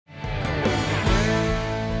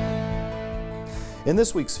In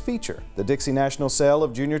this week's feature, the Dixie National Sale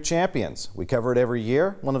of Junior Champions. We cover it every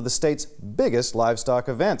year, one of the state's biggest livestock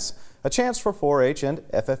events. A chance for 4-H and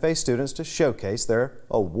FFA students to showcase their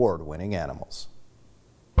award-winning animals.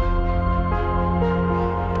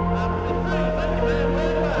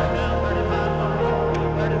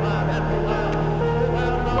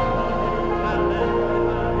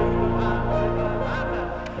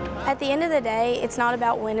 At the end of the day, it's not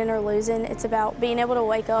about winning or losing. It's about being able to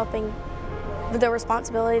wake up and the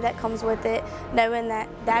responsibility that comes with it, knowing that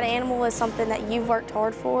that animal is something that you've worked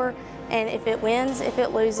hard for, and if it wins, if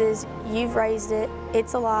it loses, you've raised it,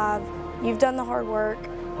 it's alive, you've done the hard work,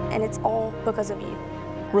 and it's all because of you.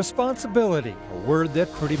 Responsibility, a word that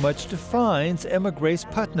pretty much defines Emma Grace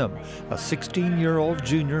Putnam, a 16-year-old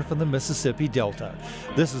junior from the Mississippi Delta.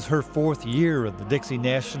 This is her 4th year at the Dixie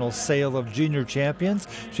National Sale of Junior Champions.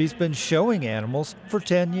 She's been showing animals for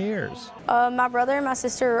 10 years. My brother and my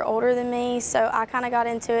sister are older than me, so I kind of got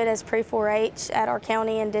into it as pre-4-H at our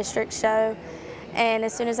county and district show. And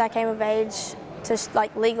as soon as I came of age to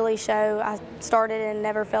legally show, I started and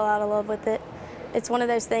never fell out of love with it. It's one of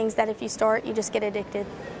those things that if you start, you just get addicted.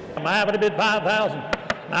 I would have bid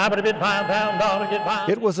 $5,000. I would have bid $5,000. Get $5,000.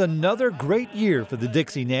 It was another great year for the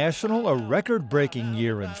Dixie National, a record-breaking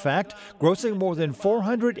year, in fact, grossing more than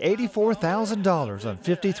 $484,000 on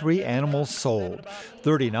 53 animals sold.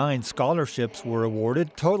 39 scholarships were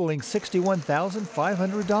awarded, totaling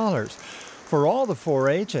 $61,500. For all the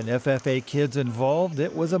 4-H and FFA kids involved,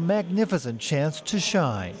 it was a magnificent chance to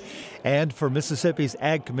shine. And for Mississippi's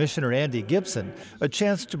Ag Commissioner Andy Gibson, a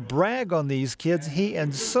chance to brag on these kids he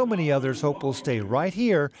and so many others hope will stay right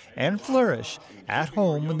here and flourish at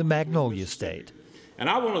home in the Magnolia State. And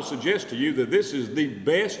I want to suggest to you that this is the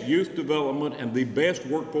best youth development and the best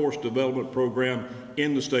workforce development program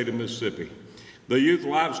in the state of Mississippi. The youth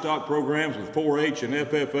livestock programs with 4-H and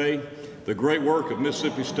FFA, the great work of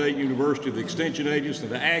Mississippi State University, the extension agents, and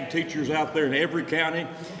the ag teachers out there in every county.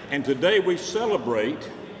 And today we celebrate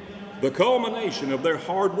the culmination of their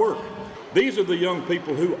hard work. These are the young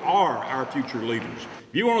people who are our future leaders.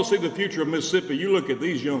 If you want to see the future of Mississippi, you look at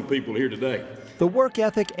these young people here today. The work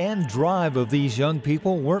ethic and drive of these young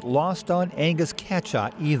people weren't lost on Angus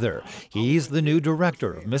Catchot either. He's the new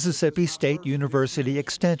director of Mississippi State University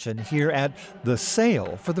Extension here at the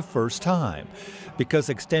sale for the first time. Because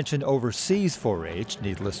Extension oversees 4-H,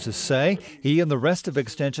 needless to say, he and the rest of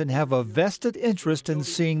Extension have a vested interest in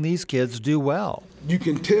seeing these kids do well. You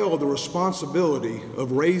can tell the responsibility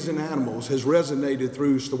of raising animals has resonated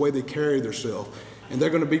through the way they carry themselves. And they're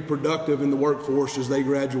going to be productive in the workforce as they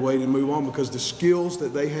graduate and move on, because the skills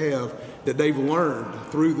that they have, that they've learned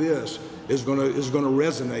through this, is going to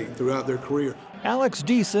resonate throughout their career. Alex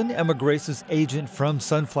Deason, Emma Grace's agent from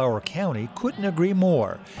Sunflower County, couldn't agree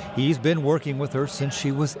more. He's been working with her since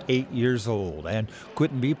she was 8 years old and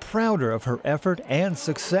couldn't be prouder of her effort and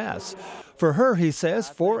success. For her, he says,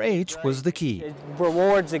 4-H was the key. It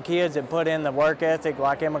rewards the kids that put in the work ethic,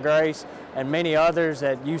 like Emma Grace and many others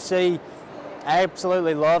that you see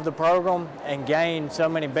absolutely love the program and gain so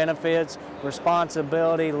many benefits,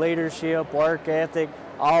 responsibility, leadership, work ethic,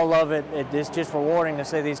 all of it. It's just rewarding to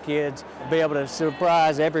see these kids be able to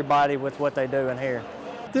surprise everybody with what they do in here.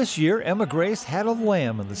 This year, Emma Grace had a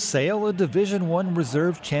lamb in the sale, a Division I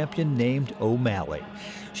reserve champion named O'Malley.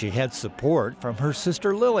 She had support from her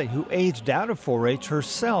sister Lily, who aged out of 4-H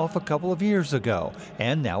herself a couple of years ago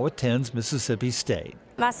and now attends Mississippi State.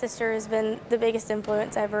 My sister has been the biggest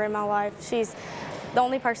influence ever in my life. She's the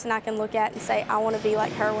only person I can look at and say, I want to be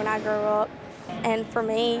like her when I grow up. And for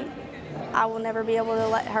me, I will never be able to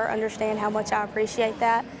let her understand how much I appreciate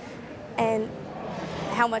that and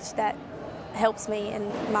how much that helps me in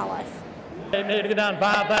my life. They need to get down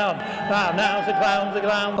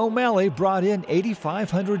 $5,000. O'Malley brought in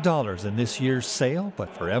 $8,500 in this year's sale,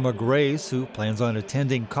 but for Emma Grace, who plans on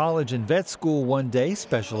attending college and vet school one day,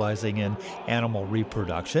 specializing in animal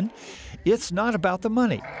reproduction, it's not about the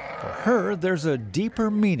money. For her, there's a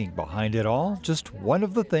deeper meaning behind it all, just one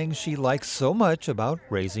of the things she likes so much about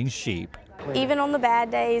raising sheep. Even on the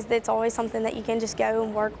bad days, it's always something that you can just go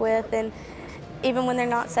and work with, and even when they're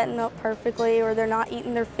not setting up perfectly or they're not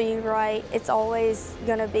eating their food right, it's always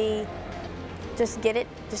going to be just get it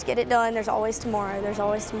done. There's always tomorrow. There's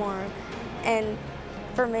always tomorrow. And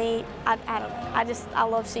for me, I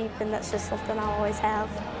love sheep, and that's just something I always have.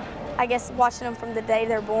 I guess watching them from the day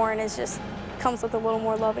they're born comes with a little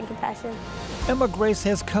more love and compassion. Emma Grace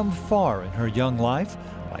has come far in her young life.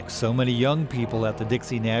 Like so many young people at the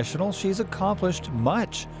Dixie National, she's accomplished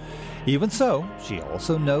much. Even so, she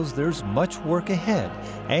also knows there's much work ahead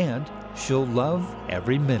and she'll love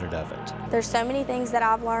every minute of it. There's so many things that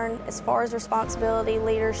I've learned as far as responsibility,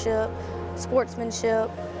 leadership, sportsmanship,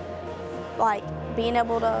 like being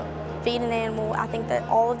able to feed an animal. I think that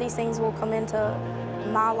all of these things will come into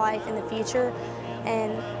my life in the future,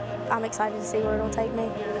 and I'm excited to see where it'll take me.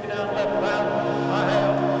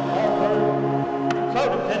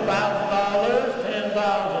 $10,000,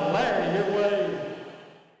 $10,000, Larry, your way.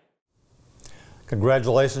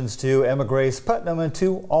 Congratulations to Emma Grace Putnam and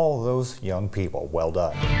to all those young people. Well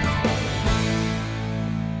done.